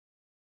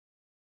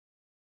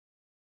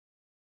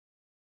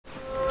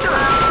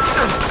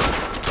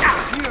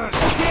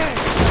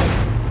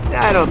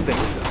I don't think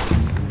so.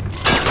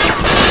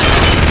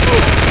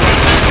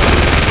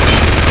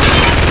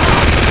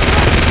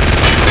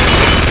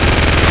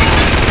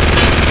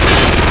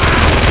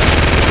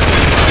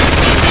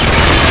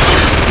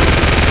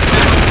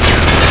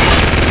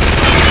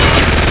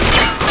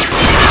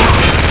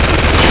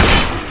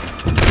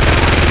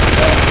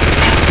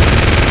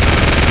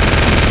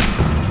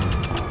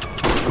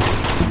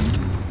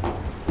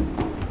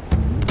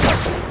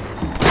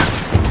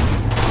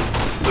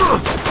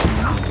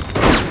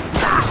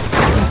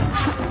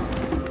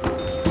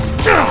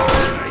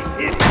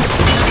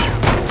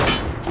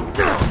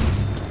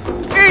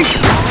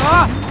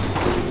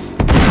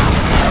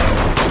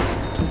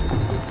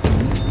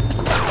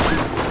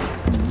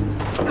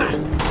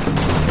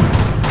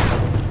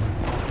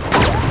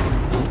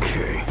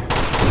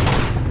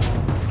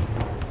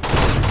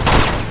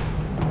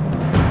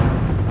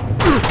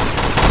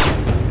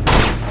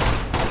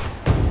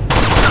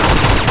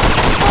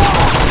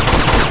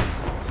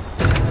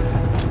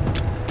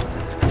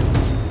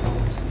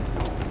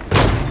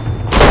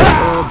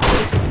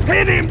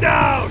 Pin him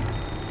down!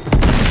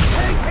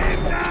 Take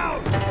him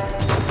down!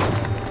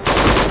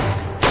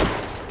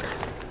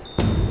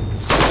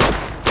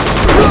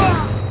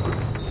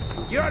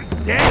 You're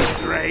dead,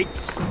 Drake!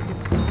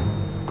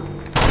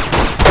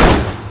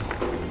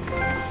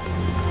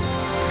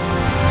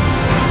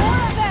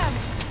 More of them!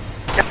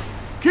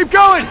 Keep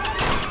going!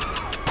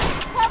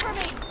 Cover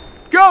me!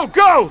 Go,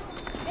 go!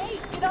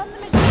 Nate, get on the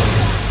machine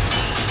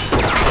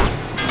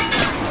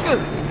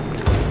gun!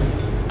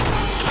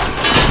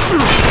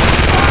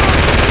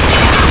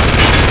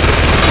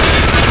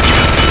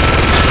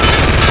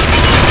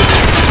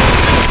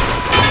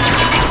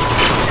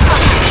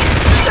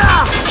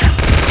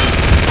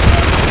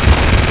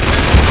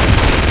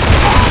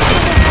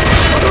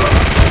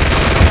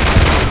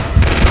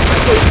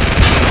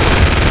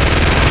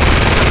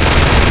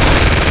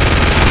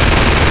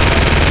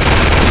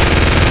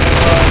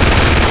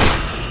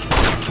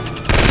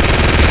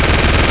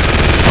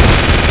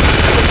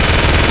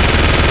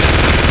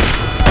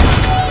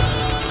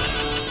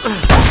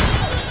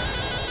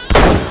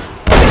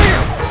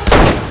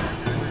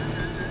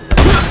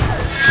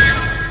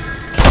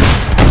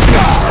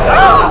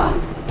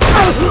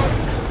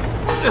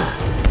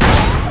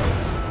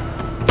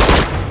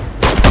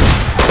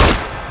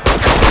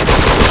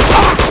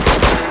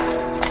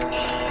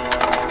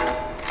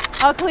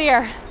 All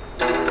clear.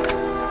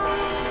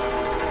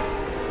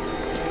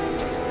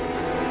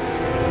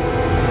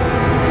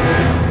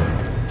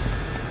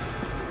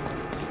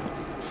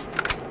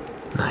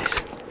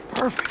 Nice.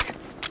 Perfect.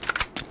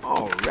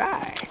 All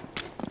right.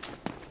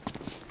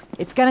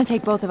 It's gonna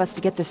take both of us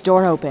to get this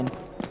door open.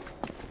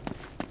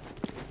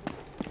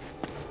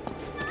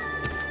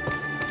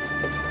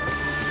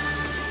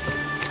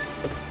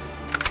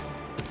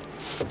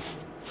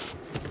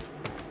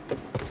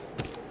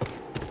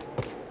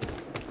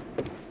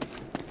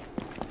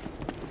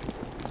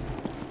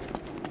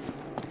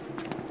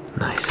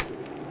 Nice.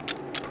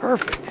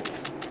 Perfect.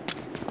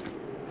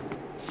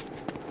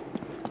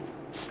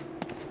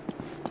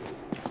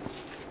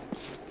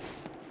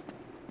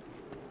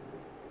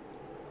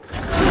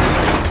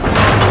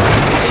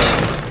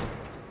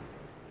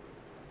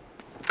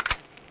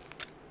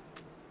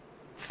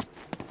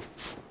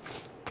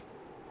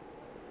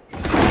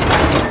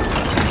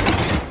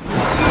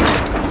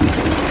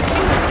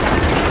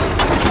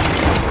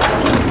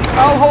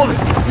 I'll hold it.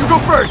 You go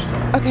first.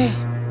 Okay.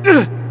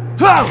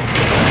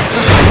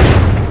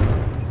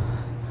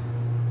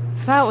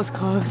 That was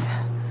close.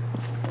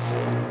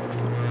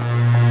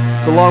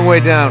 It's a long way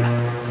down.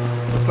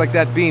 Looks like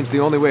that beam's the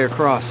only way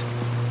across.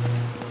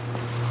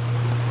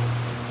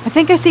 I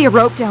think I see a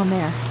rope down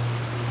there.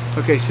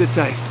 Okay, sit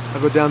tight.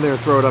 I'll go down there and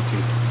throw it up to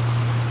you.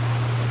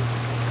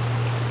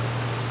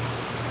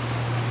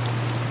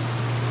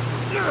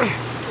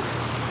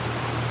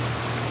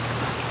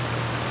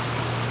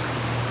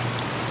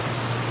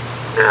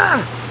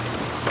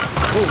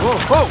 Whoa,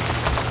 whoa, whoa!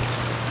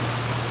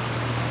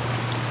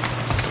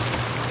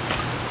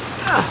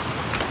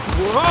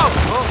 Whoa,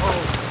 whoa,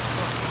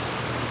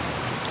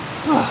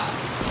 whoa.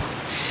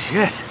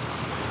 Shit.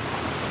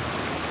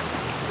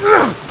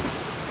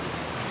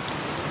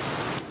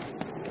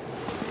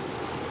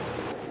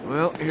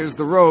 Well, here's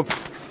the rope.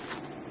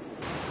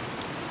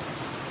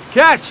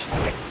 Catch!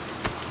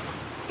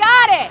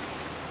 Got it!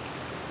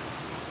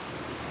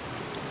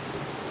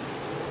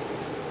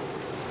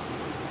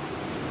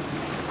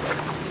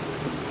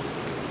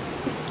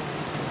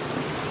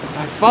 All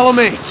right, follow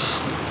me.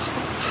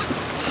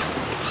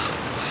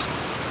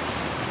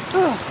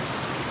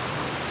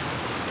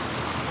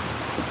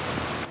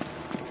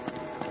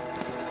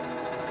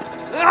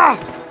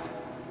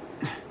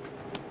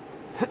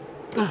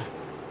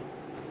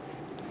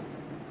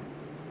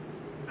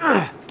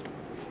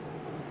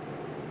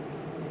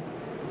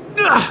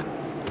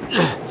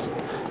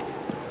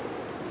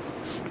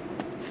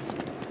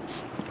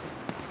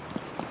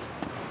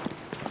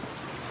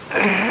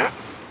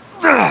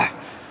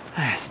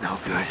 That's no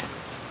good.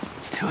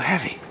 It's too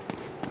heavy.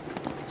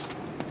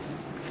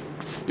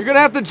 You're gonna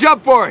have to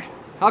jump for it.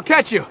 I'll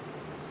catch you.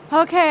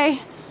 Okay.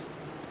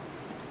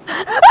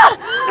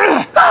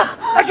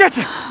 I get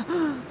you.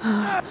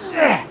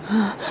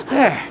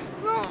 There.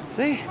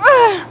 See?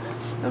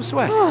 No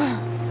sweat.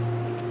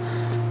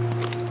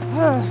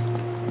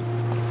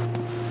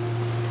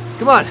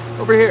 Come on,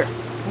 over here.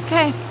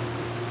 Okay.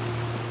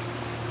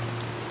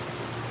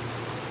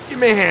 Give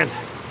me a hand.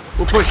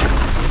 We'll push it.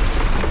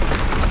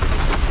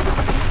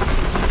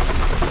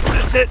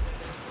 That's it.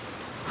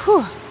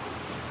 Whew.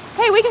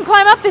 Hey, we can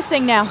climb up this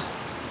thing now.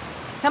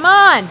 Come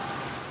on.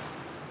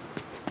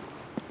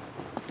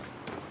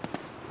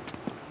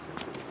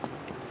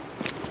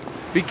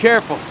 Be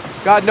careful.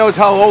 God knows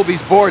how old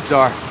these boards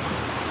are.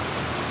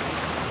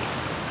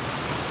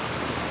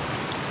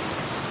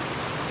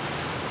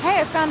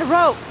 Hey, I found a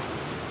rope.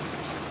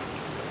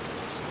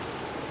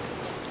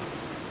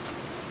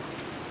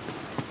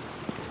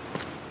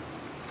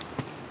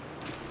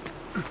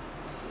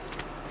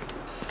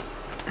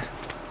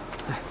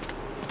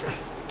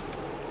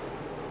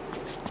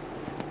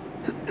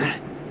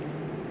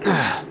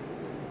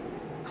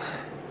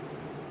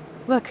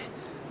 Look,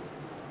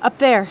 up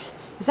there.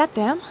 Is that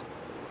them?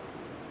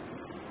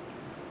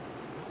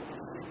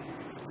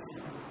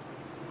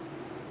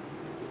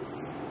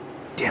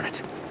 Damn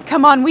it.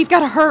 Come on, we've got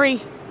to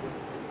hurry.